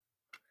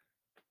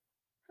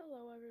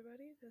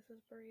everybody. This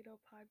is Burrito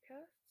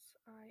Podcasts.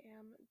 I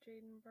am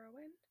Jaden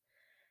Berwind.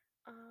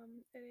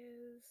 It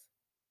is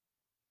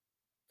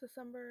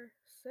December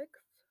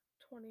 6th,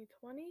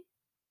 2020,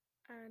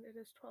 and it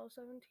is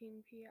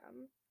 12:17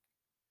 p.m.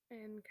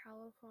 in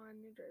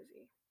Califon, New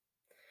Jersey.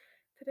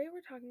 Today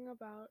we're talking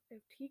about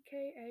if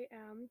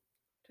TKAM,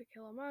 To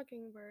Kill a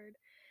Mockingbird,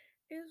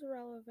 is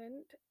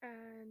relevant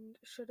and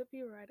should it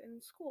be read in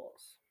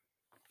schools.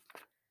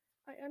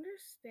 I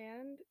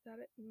understand that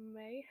it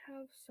may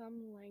have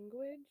some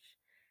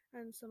language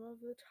and some of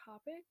the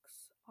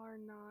topics are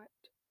not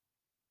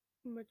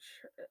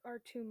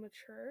too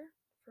mature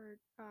for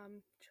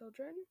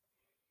children,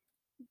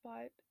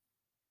 but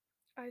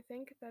I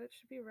think that it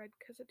should be read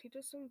because it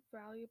teaches some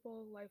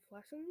valuable life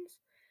lessons,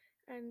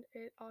 and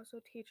it also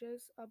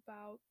teaches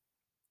about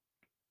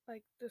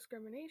like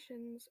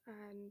discriminations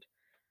and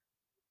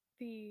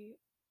the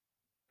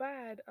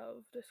bad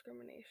of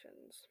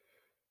discriminations.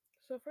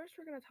 So first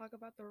we're going to talk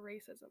about the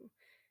racism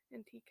in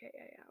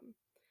TKAM.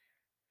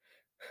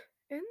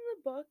 In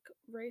the book,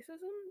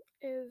 racism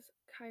is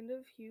kind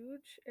of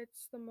huge.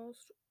 It's the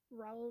most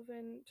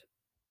relevant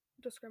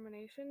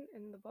discrimination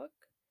in the book.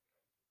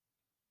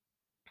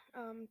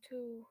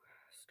 To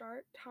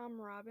start, Tom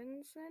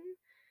Robinson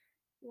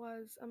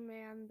was a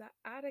man that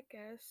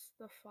Atticus,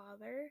 the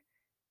father,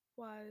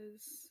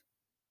 was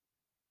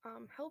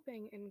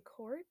helping in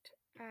court,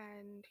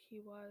 and he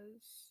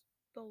was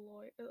the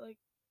lawyer.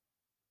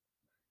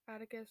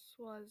 Atticus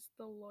was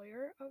the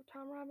lawyer of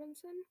Tom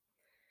Robinson,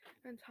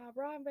 and Tom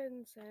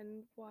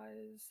Robinson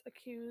was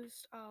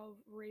accused of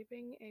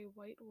raping a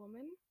white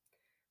woman,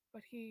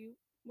 but he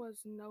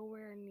was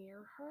nowhere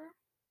near her.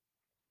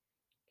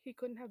 He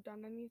couldn't have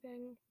done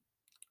anything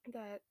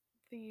that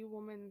the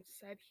woman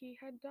said he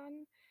had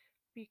done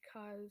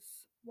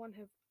because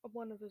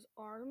one of his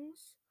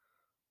arms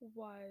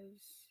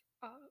was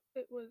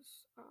it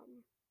was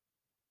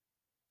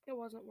it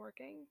wasn't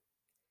working.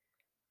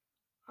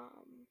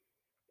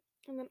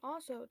 And then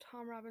also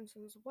Tom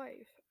Robinson's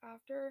wife,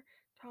 after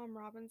Tom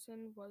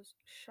Robinson was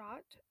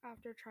shot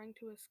after trying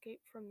to escape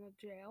from the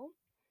jail,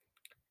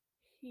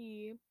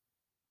 he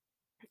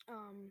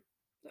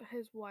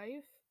his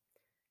wife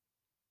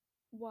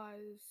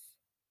was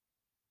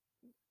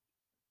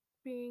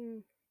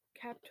being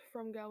kept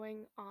from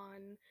going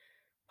on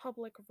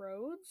public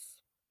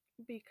roads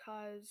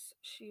because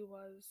she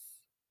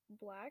was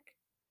black,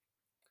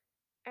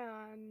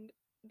 and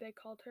they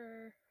called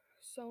her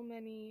so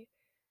many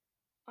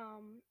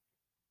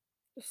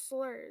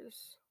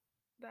slurs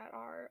that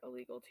are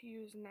illegal to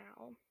use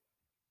now,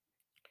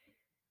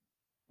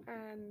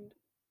 and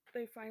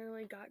they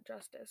finally got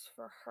justice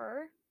for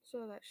her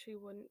so that she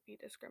wouldn't be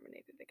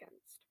discriminated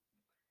against.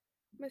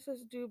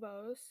 Mrs.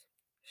 Dubose,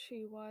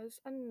 she was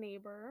a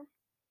neighbor.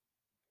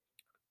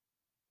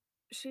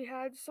 She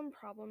had some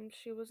problems.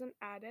 She was an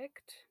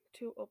addict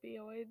to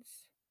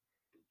opioids,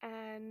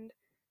 and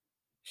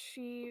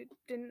she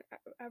didn't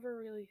ever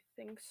really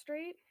think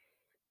straight,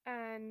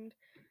 and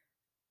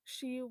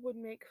she would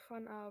make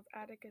fun of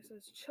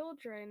Atticus's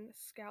children,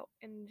 Scout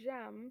and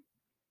Jem,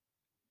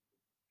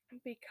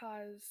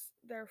 because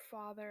their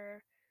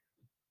father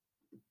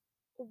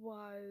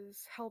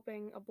was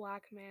helping a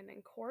black man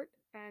in court,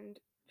 and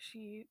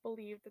she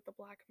believed that the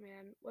black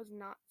man was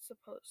not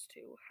supposed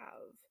to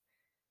have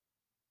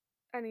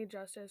any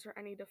justice or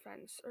any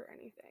defense or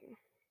anything.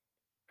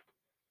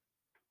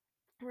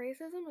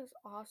 Racism is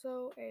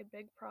also a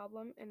big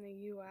problem in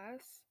the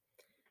US.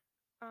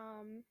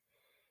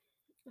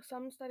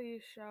 Some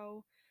studies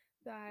show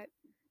that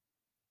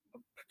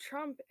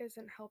Trump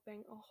isn't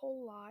helping a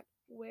whole lot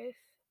with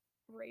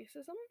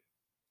racism,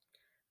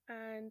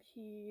 and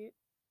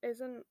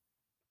isn't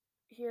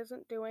he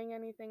isn't doing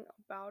anything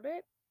about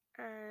it,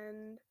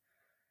 and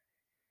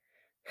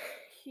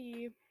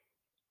he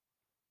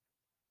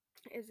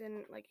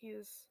isn't like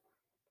he's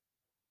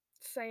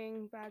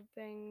saying bad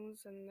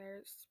things, and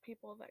there's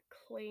people that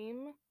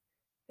claim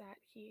that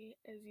he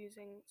is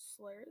using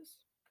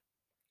slurs.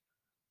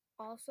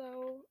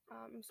 Also,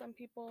 some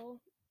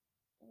people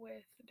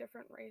with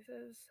different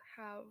races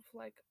have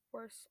like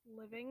worse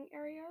living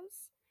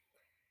areas,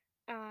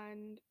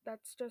 and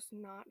that's just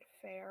not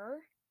fair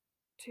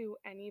to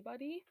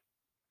anybody.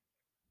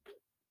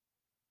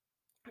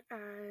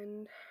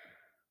 And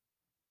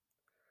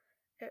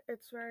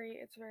it's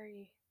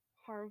very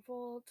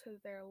harmful to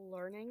their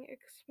learning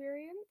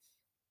experience.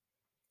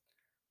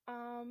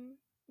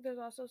 There's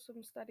also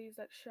some studies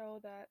that show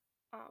that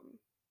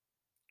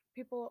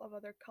people of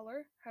other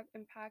color have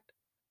impact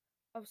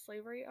of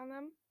slavery on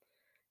them,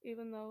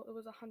 even though it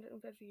was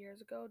 150 years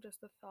ago. Just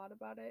the thought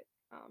about it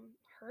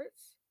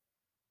hurts.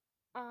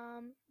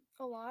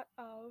 A lot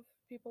of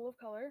people of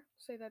color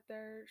say that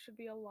there should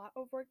be a lot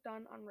of work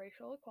done on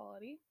racial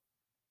equality.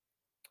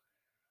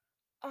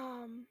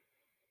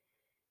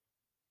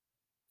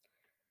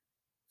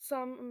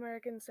 Some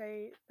Americans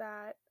say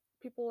that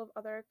people of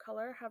other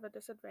color have a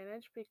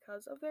disadvantage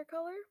because of their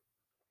color,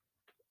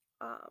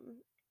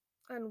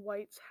 and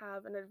whites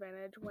have an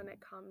advantage when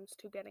it comes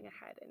to getting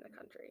ahead in the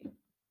country.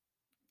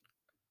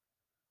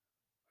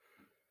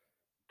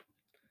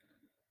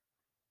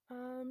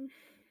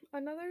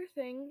 Another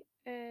thing,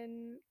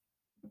 and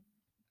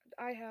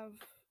I have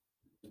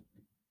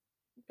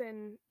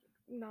been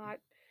not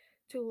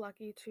too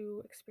lucky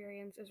to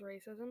experience is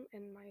racism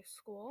in my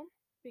school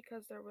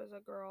because there was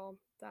a girl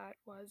that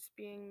was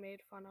being made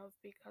fun of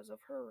because of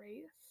her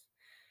race.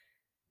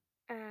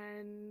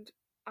 And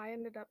I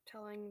ended up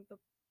telling the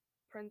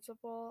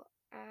principal,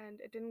 and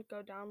it didn't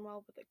go down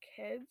well with the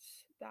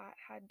kids that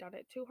had done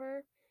it to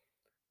her.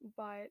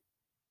 But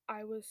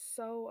I was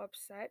so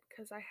upset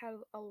because I had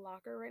a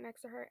locker right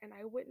next to her and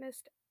I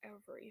witnessed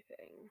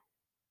everything.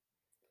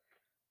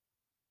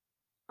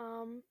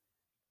 Um,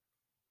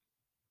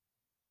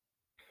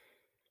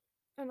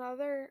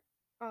 Another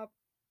uh,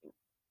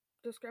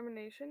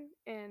 discrimination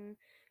in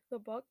the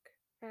book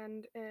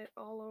and it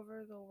all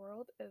over the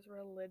world is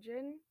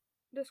religion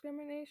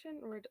discrimination,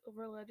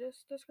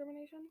 religious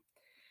discrimination.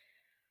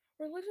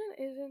 Religion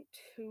isn't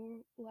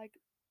too like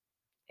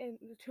in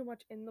too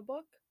much in the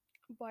book,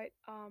 but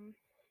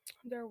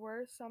there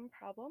were some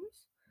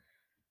problems.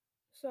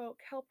 So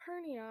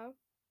Calpurnia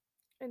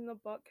in the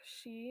book,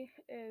 she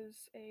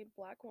is a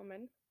black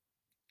woman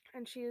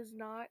and she is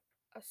not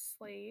a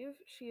slave.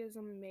 She is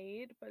a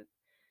maid, but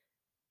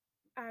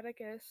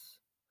Atticus,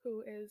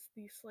 who is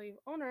the slave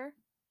owner,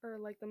 or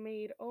like the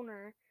maid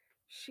owner,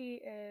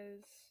 she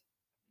is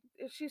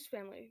she's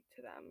family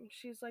to them.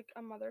 She's like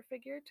a mother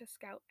figure to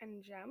Scout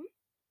and Jem,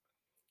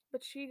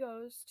 but she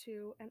goes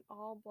to an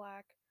all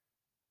black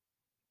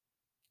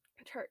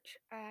church.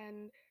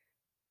 And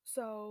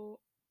so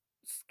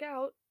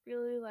Scout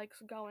really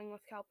likes going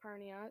with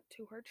Calpurnia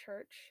to her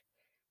church,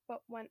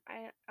 but when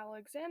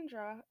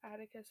Alexandra,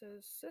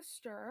 Atticus's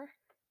sister,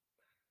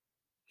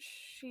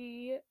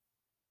 she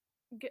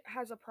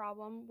has a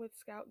problem with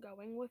Scout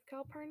going with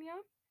Calpurnia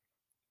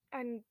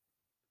and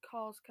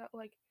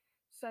like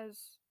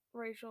says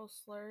racial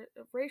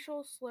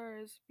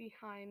slurs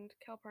behind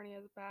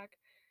Calpurnia's back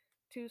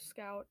to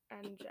Scout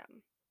and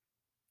Jem.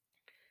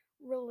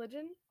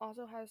 Religion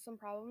also has some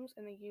problems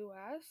in the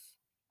U.S.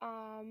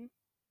 Um,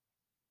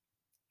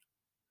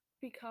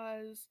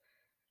 because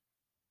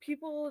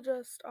people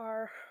just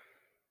are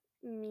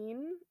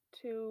mean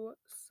to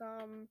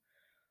some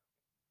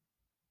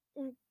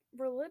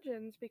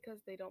religions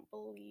because they don't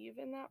believe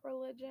in that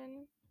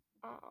religion.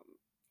 Um,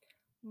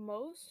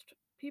 Most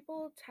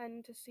people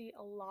tend to see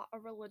a lot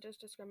of religious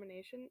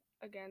discrimination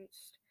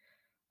against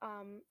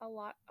a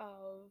lot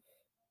of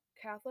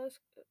Catholics,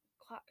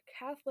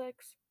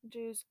 Catholics,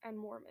 Jews, and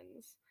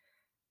Mormons.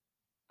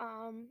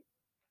 Um,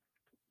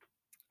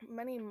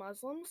 Many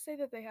Muslims say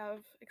that they have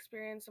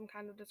experienced some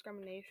kind of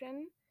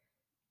discrimination.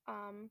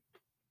 Um,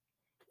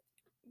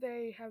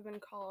 they have been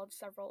called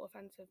several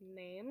offensive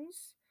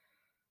names.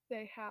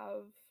 They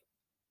have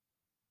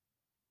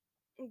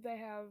they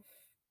have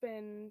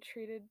been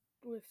treated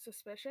with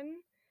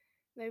suspicion.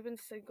 They've been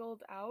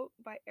singled out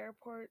by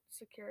airport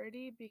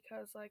security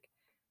because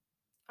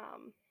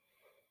um,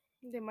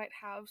 they might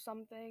have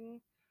something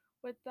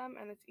with them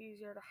and it's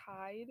easier to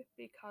hide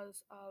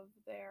because of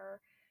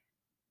their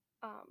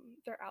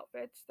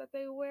outfits that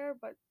they wear,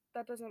 but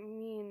that doesn't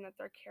mean that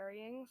they're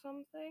carrying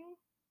something.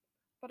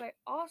 But I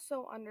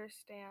also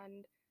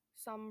understand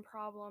some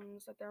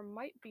problems that there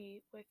might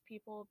be with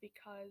people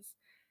because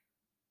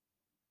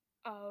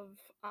of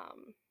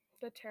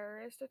the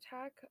terrorist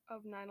attack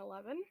of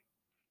 9/11.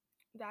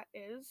 That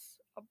is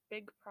a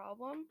big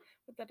problem,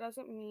 but that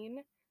doesn't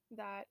mean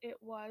that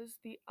it was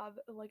it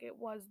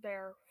was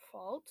their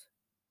fault.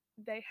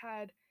 They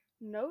had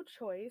no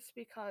choice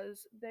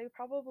because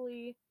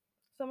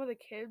some of the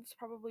kids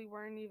probably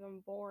weren't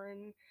even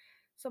born.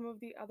 Some of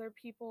the other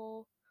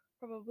people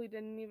probably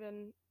didn't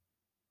even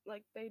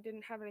they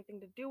didn't have anything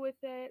to do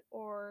with it,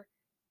 or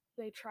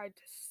they tried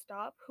to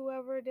stop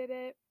whoever did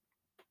it.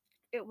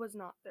 It was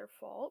not their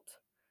fault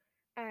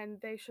and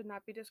they should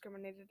not be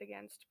discriminated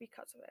against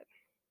because of it.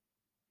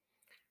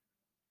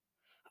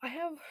 I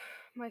have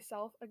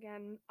myself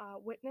again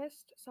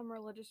witnessed some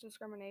religious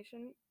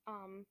discrimination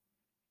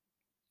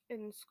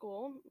in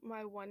school.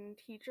 My one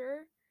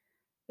teacher,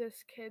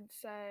 this kid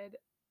said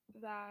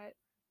that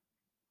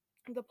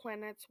the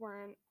planets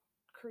weren't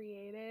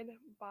created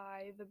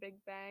by the Big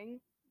Bang,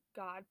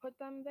 God put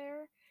them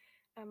there.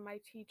 And my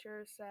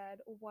teacher said,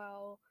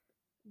 well,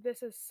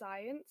 this is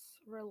science.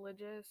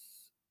 Religious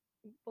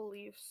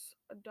beliefs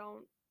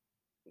don't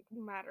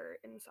matter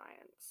in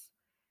science.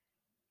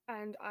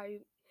 And I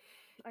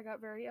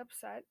got very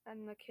upset,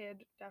 and the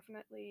kid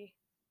definitely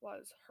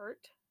was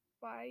hurt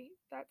by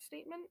that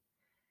statement.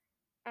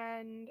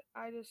 And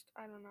I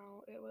don't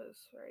know, it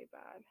was very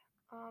bad.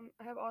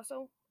 I have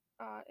also,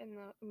 in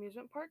the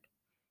amusement park,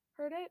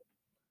 heard it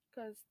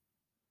because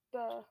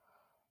the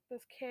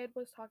this kid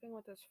was talking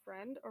with his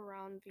friend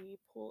around the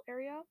pool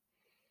area,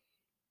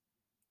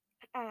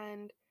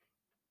 and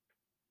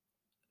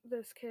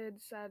this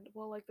kid said,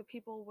 well, like the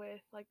people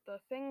with like the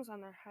things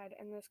on their head,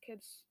 and this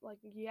kid's like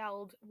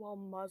yelled, well,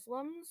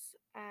 Muslims,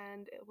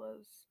 and it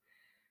was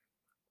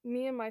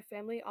me and my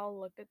family all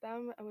looked at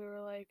them and we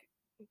were like,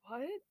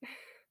 what?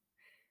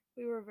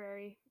 We were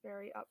very,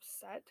 very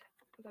upset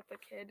that the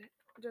kid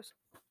just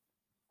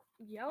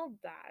yelled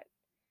at.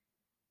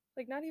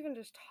 Like, not even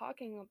just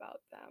talking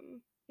about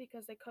them,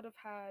 because they could have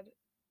had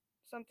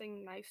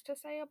something nice to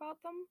say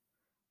about them,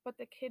 but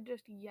the kid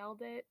just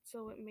yelled it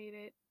so it made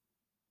it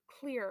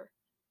clear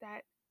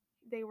that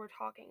they were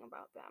talking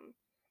about them.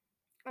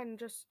 And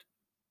just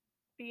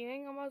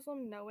being a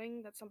Muslim,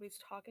 knowing that somebody's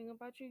talking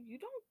about you, you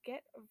don't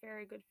get a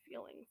very good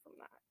feeling from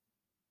that.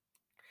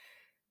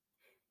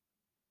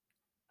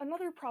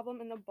 Another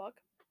problem in the book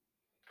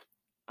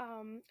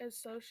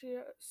is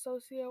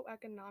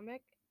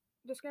socioeconomic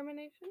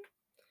discrimination.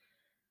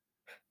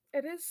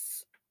 It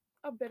is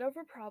a bit of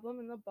a problem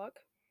in the book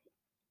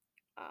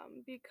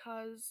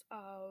because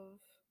of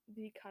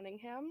the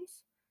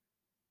Cunninghams.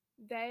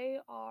 They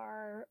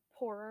are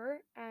poorer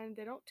and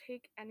they don't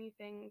take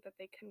anything that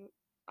they can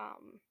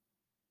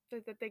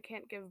that they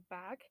can't give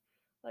back,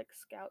 like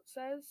Scout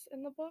says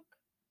in the book.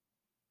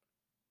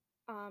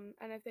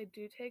 And if they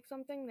do take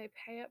something, they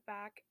pay it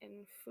back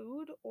in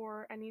food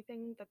or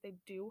anything that they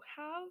do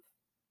have.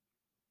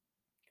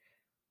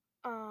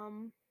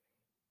 Um,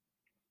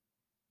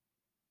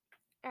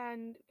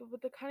 and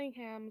the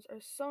Cunninghams are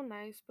so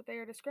nice, but they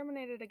are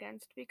discriminated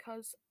against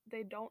because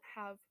they don't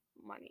have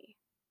money.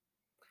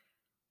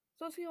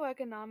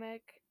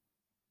 Socioeconomic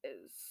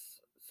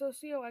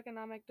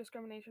socioeconomic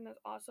discrimination is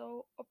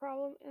also a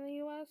problem in the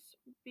US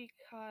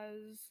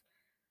because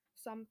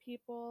some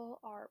people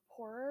are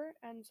poorer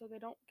and so they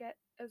don't get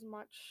as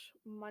much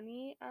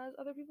money as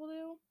other people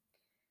do.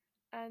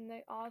 And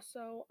they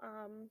also,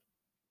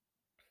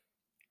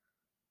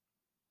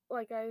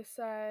 like I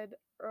said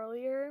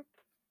earlier,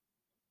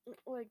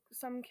 like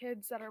some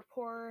kids that are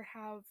poor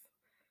have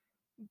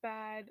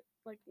bad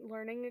like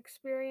learning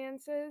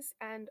experiences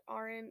and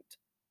aren't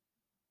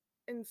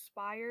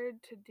inspired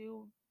to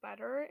do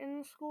better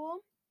in school.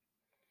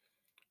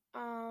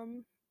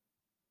 Um,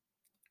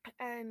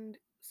 and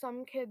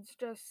some kids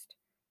just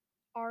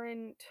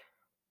aren't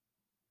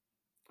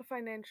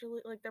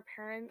financially, like their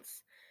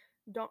parents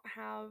don't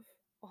have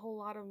a whole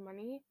lot of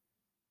money,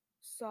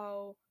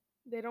 so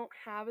they don't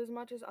have as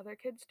much as other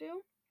kids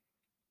do.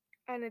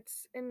 And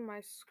it's in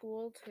my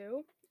school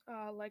too.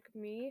 Like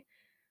me,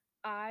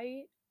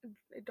 I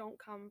don't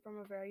come from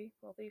a very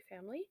wealthy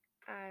family,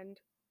 and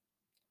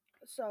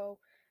so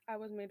I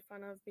was made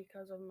fun of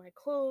because of my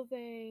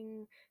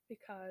clothing,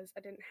 because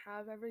I didn't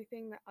have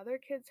everything that other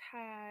kids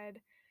had,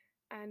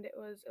 and it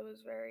was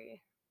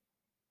very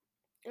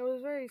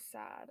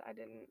sad. I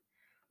didn't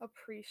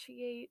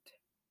appreciate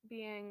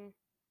being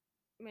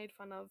made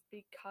fun of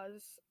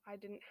because I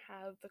didn't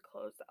have the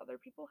clothes that other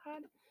people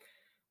had.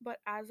 But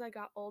as I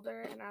got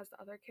older and as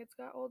the other kids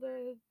got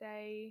older,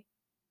 they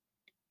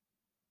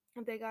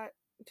got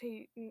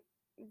to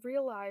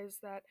realize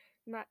that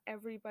not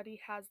everybody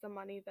has the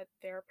money that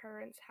their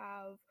parents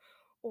have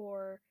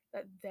or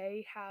that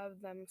they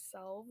have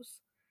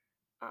themselves.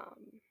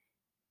 Um,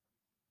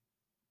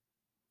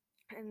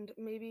 and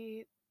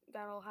maybe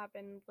that'll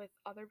happen with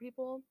other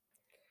people,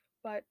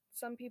 but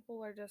some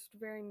people are just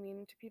very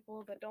mean to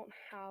people that don't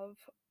have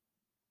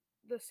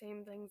the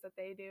same things that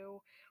they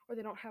do, or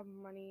they don't have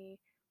money,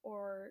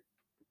 or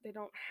they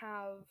don't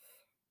have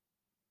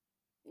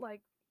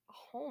like a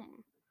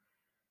home.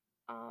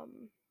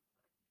 Um,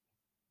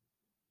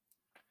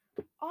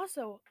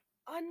 Also,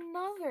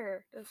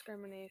 another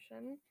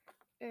discrimination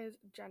is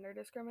gender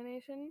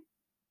discrimination.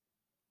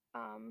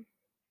 Um,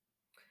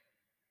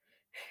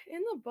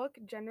 in the book,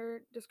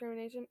 gender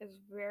discrimination is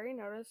very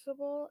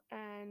noticeable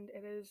and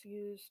it is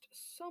used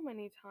so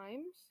many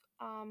times.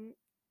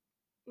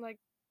 Like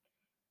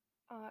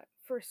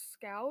for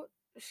Scout,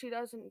 she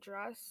doesn't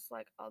dress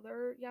like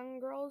other young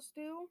girls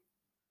do.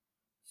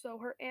 So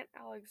her Aunt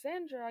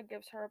Alexandra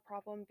gives her a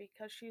problem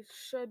because she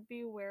should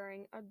be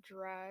wearing a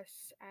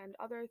dress and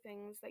other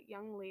things that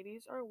young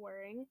ladies are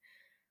wearing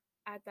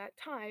at that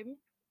time,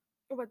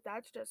 but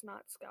that's just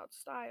not Scout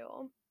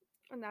style.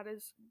 And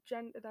that's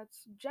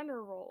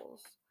gender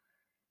roles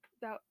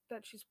that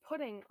she's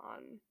putting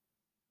on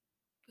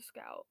the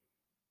Scout.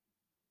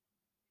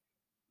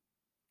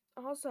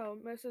 Also,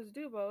 Mrs.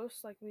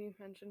 Dubose, like we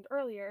mentioned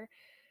earlier,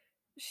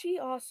 she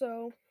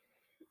also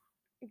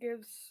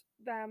gives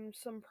them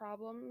some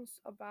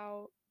problems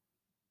about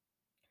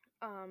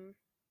um,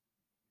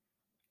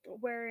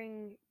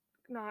 wearing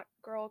not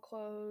girl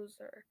clothes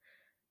or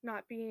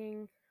not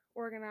being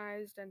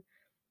organized, and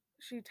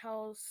she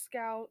tells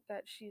Scout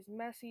that she's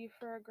messy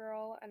for a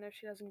girl, and if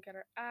she doesn't get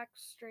her act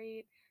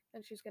straight,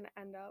 then she's going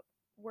to end up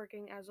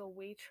working as a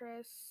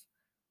waitress,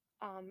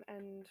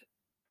 and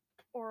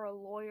or a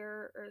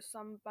lawyer or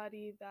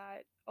somebody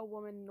that a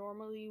woman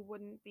normally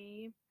wouldn't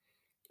be.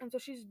 And so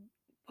she's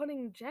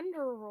putting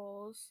gender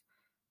roles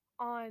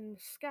on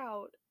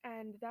Scout,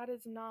 and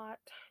that's not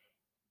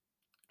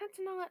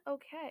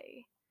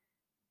okay.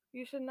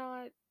 You should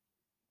not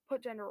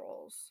put gender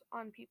roles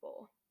on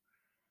people.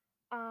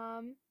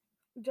 Um,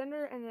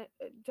 gender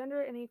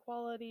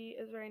inequality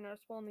is very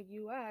noticeable in the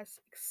U.S.,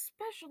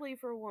 especially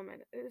for women.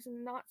 It is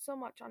not so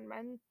much on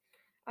men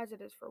as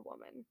it is for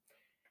women.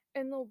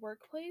 In the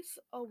workplace,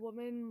 a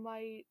woman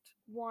might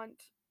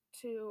want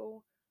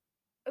to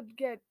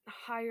get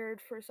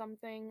hired for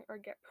something or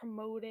get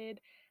promoted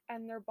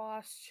and their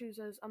boss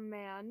chooses a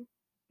man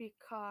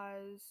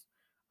because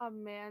a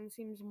man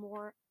seems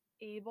more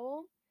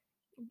able,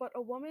 but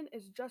a woman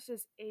is just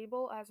as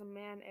able as a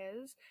man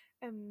is,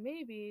 and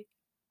maybe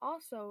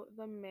also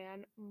the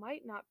man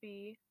might not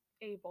be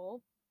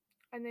able,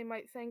 and they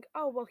might think,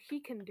 oh, well, he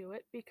can do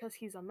it because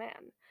he's a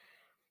man.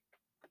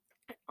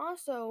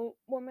 Also,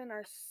 women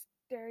are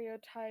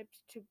stereotyped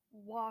to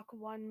walk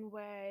one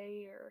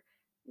way or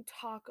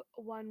talk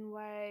one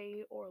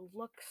way or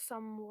look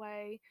some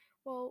way.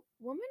 Well,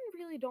 women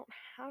really don't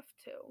have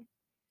to.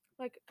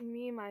 Like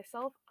me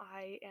myself,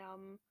 I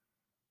am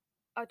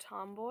a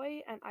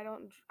tomboy and I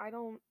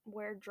don't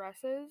wear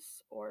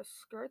dresses or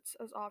skirts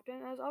as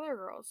often as other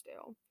girls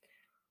do.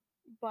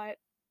 But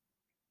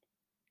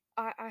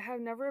I have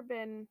never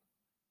been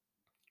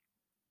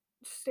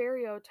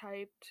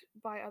stereotyped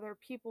by other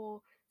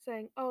people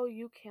saying, "Oh,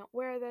 you can't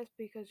wear this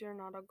because you're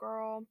not a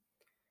girl,"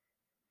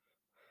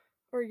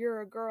 or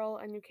 "You're a girl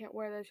and you can't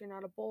wear this, you're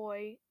not a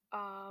boy."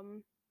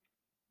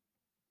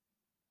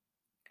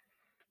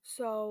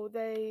 So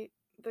they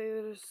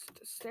just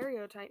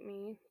stereotype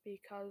me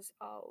because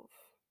of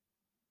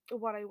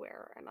what I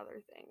wear and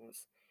other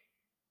things.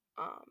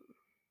 Um,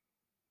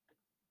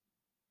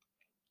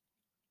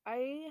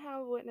 I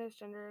have witnessed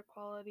gender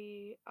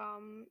equality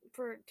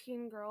for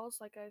teen girls.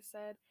 Like I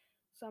said,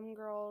 some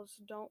girls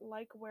don't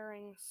like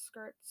wearing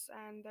skirts,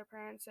 and their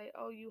parents say,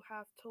 "Oh, you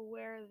have to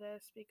wear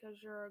this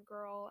because you're a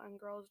girl, and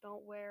girls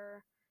don't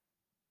wear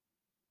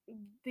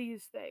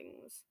these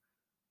things."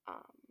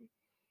 Um,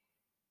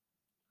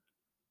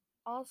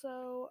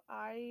 Also,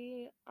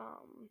 I've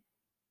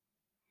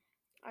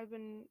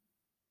been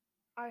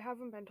I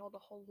haven't been told a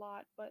whole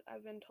lot, but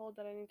I've been told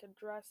that I need to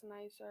dress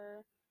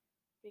nicer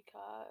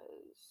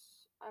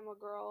because I'm a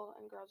girl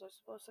and girls are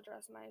supposed to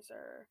dress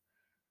nicer.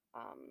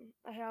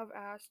 I have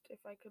asked if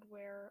I could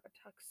wear a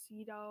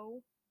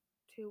tuxedo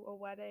to a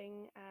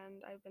wedding,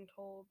 and I've been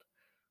told,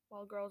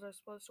 well, girls are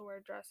supposed to wear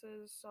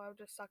dresses, so I've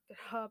just sucked it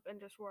up and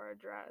just wore a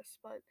dress.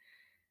 But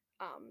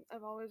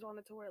I've always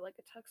wanted to wear like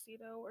a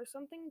tuxedo or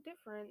something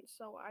different,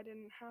 so I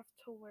didn't have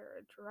to wear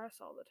a dress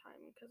all the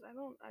time because I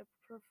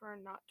prefer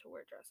not to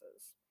wear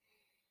dresses.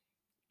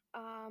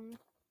 Um,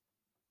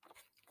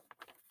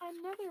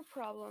 Another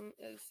problem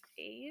is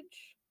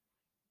age.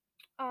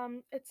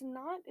 It's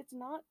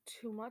not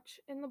too much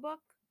in the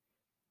book,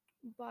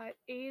 but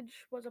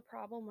age was a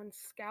problem when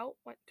Scout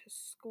went to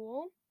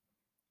school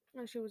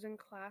and she was in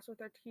class with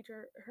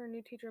her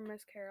new teacher,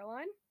 Miss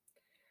Caroline.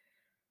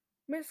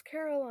 Miss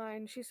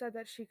Caroline, she said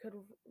that she could,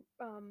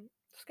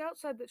 Scout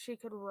said that she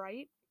could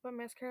write, but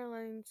Miss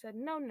Caroline said,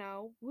 no,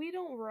 no, we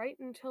don't write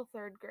until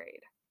third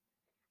grade.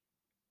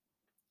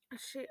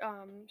 She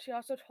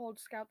also told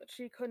Scout that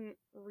she couldn't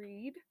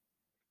read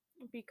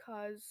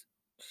because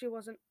she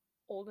wasn't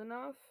old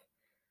enough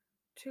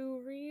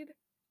to read.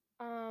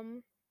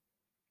 Um,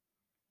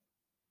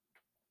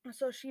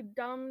 so she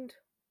dumbed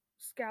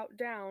Scout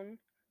down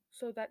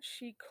so that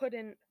she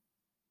couldn't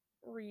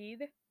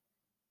read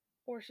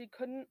or she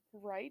couldn't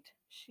write.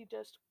 She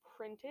just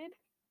printed.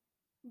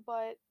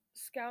 But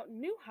Scout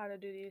knew how to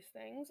do these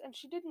things and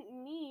she didn't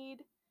need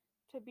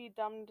to be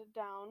dumbed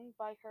down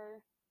by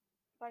her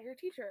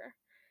teacher.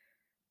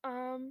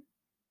 Um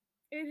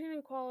Age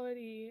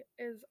inequality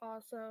is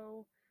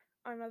also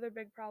another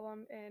big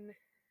problem in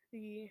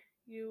the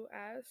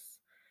US.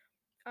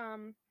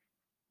 Um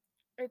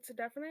it's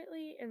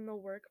definitely in the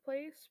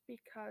workplace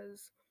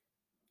because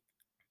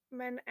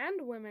men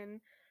and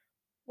women,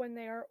 when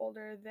they are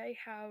older, they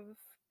have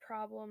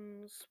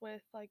problems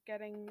with like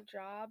getting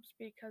jobs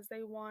because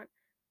they want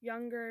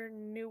younger,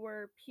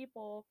 newer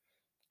people,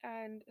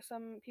 and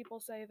some people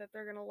say that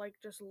they're going to like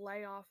just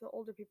lay off the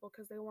older people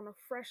because they want to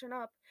freshen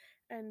up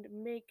and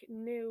make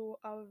new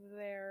of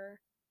their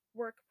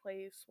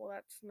workplace. Well,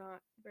 that's not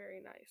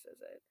very nice, is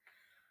it?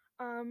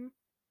 Um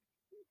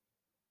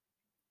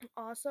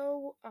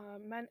Also,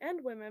 men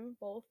and women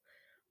both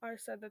are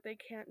said that they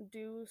can't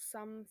do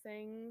some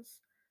things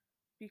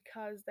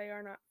because they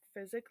are not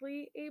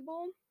physically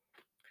able.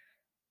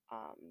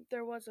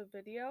 There was a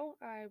video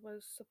I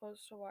was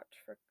supposed to watch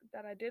for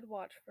that I did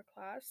watch for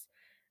class,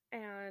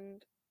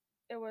 and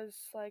it was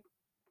like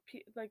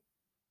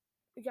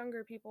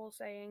younger people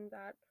saying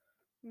that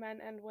men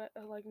and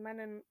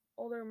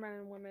older men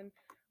and women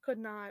could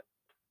not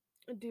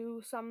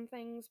do some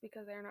things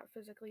because they are not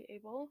physically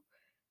able,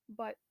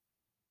 but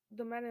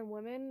the men and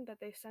women that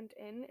they sent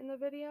in the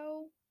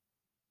video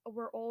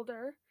were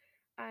older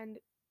and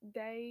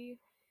they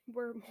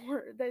were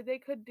more they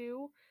could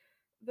do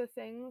the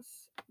things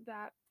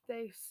that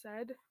they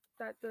said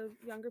that the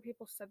younger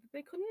people said that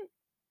they couldn't,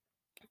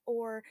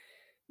 or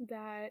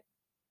that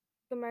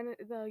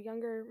the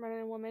younger men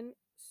and women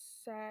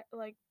said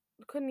like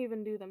couldn't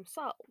even do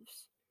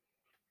themselves.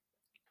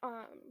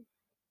 um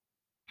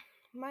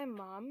my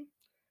mom,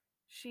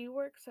 she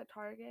works at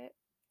Target,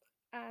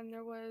 and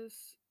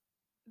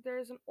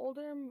there's an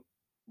older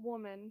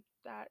woman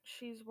that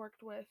she's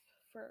worked with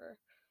for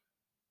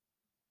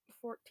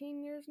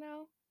 14 years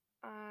now,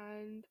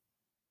 and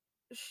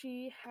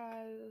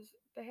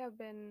they have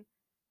been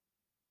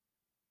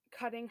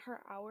cutting her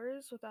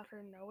hours without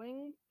her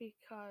knowing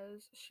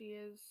because she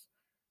is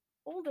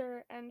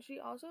older, and she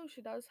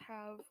does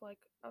have like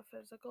a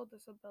physical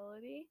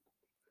disability,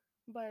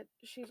 but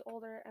she's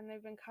older and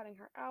they've been cutting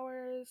her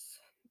hours.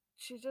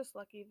 She's just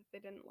lucky that they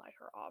didn't let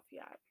her off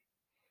yet.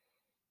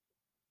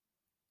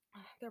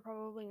 They're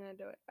probably going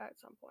to do it at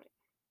some point.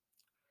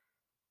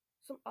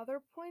 Some other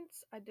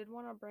points I did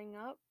want to bring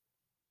up.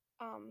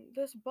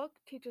 This book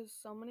teaches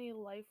so many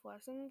life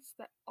lessons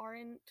that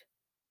aren't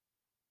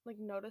like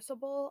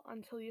noticeable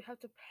until you have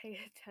to pay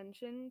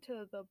attention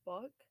to the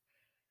book.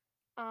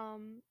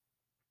 Um,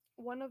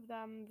 One of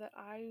them that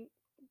I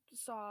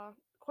saw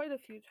quite a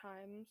few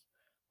times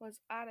was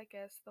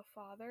Atticus, the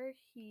father.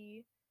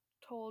 He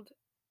told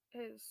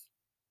his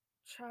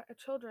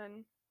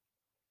children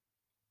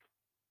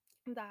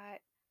that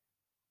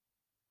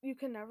you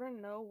can never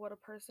know what a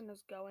person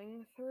is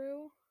going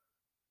through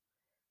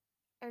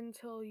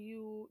until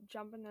you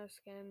jump in their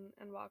skin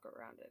and walk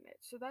around in it.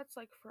 So that's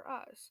like for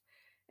us.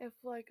 If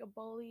like a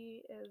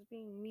bully is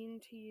being mean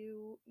to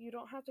you, you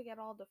don't have to get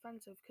all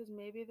defensive because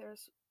maybe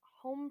there's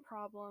home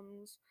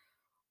problems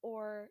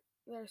or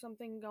there's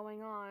something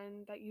going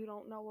on that you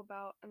don't know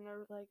about, and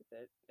they're like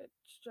that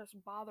it's just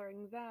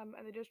bothering them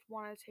and they just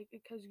want to take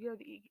it because you're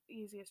the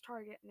easiest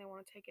target and they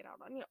want to take it out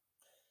on you.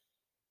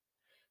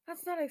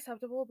 That's not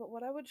acceptable, but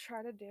what I would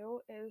try to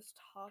do is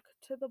talk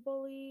to the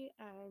bully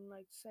and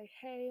like say,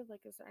 hey, like,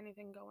 is there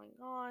anything going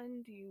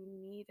on? Do you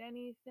need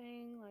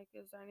anything? Like,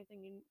 is there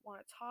anything you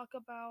want to talk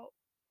about?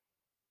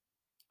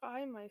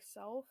 I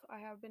myself, I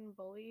have been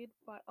bullied,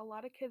 but a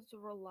lot of kids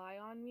rely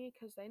on me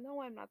because they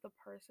know I'm not the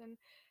person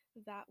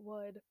that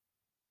would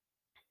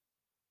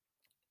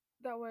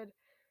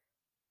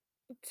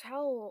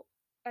tell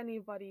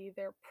anybody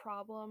their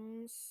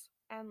problems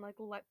and like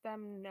let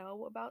them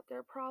know about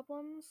their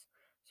problems.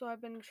 So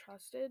I've been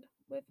trusted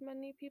with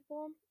many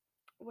people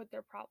with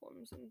their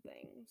problems and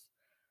things.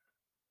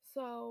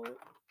 So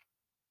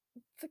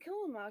To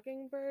Kill a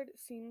Mockingbird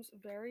seems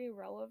very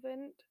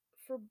relevant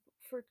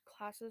for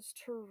classes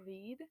to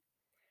read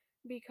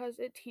because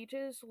it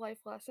teaches life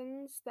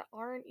lessons that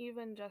aren't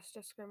even just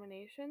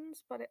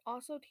discriminations, but it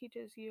also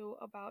teaches you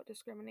about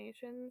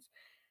discriminations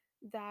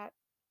that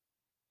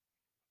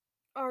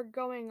are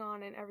going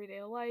on in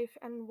everyday life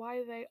and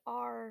why they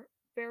are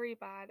very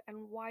bad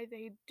and why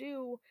they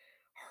do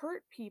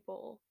hurt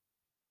people.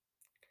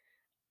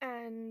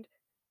 And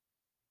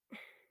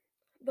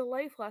the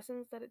life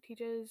lessons that it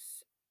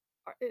teaches,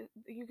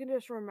 you can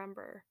just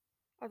remember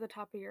at the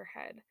top of your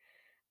head.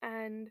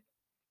 And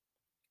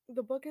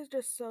the book is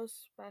just so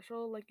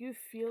special. Like, you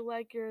feel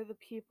like you're the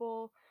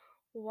people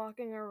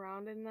walking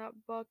around in that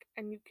book,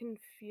 and you can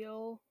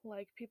feel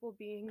like people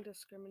being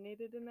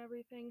discriminated and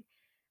everything,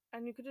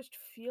 and you could just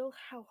feel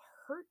how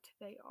hurt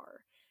they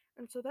are.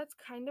 And so that's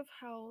kind of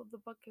how the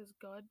book is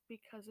good,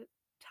 because it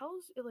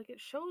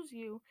shows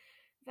you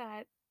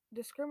that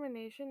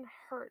discrimination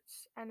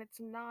hurts and it's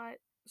not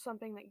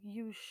something that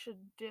you should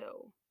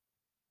do.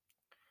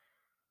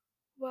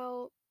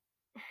 Well,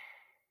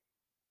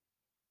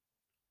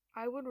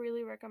 I would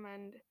really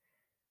recommend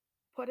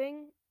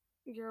putting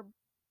your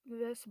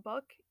this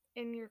book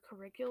in your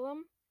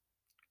curriculum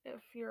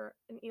if you're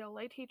an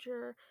ELA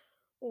teacher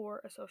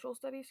or a social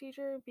studies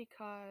teacher,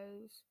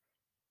 because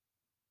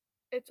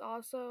it's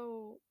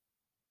also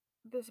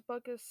this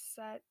book is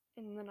set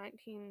in the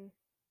 1930s,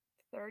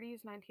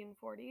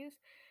 1940s,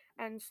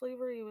 and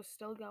slavery was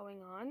still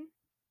going on.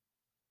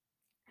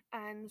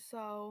 And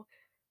so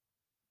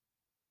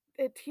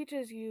it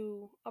teaches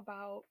you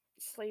about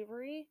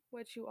slavery,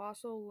 which you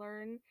also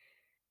learn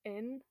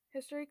in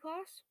history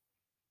class,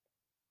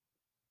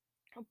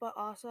 but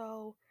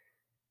also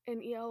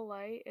in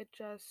ELA,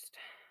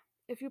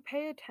 if you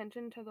pay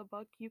attention to the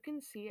book, you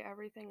can see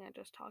everything I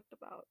just talked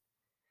about.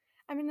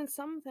 I mean, in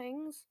some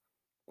things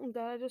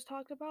that I just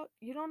talked about,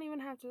 you don't even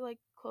have to like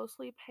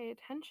closely pay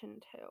attention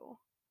to.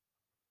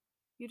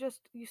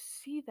 You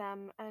see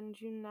them and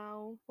you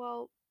know,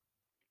 well,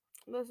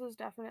 this is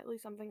definitely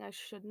something I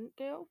shouldn't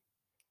do.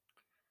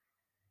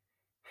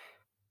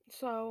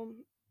 So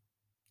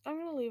I'm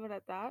gonna leave it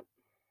at that.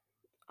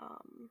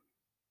 Um,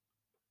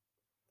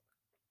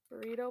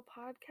 Burrito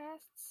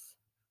Podcasts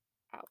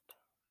out.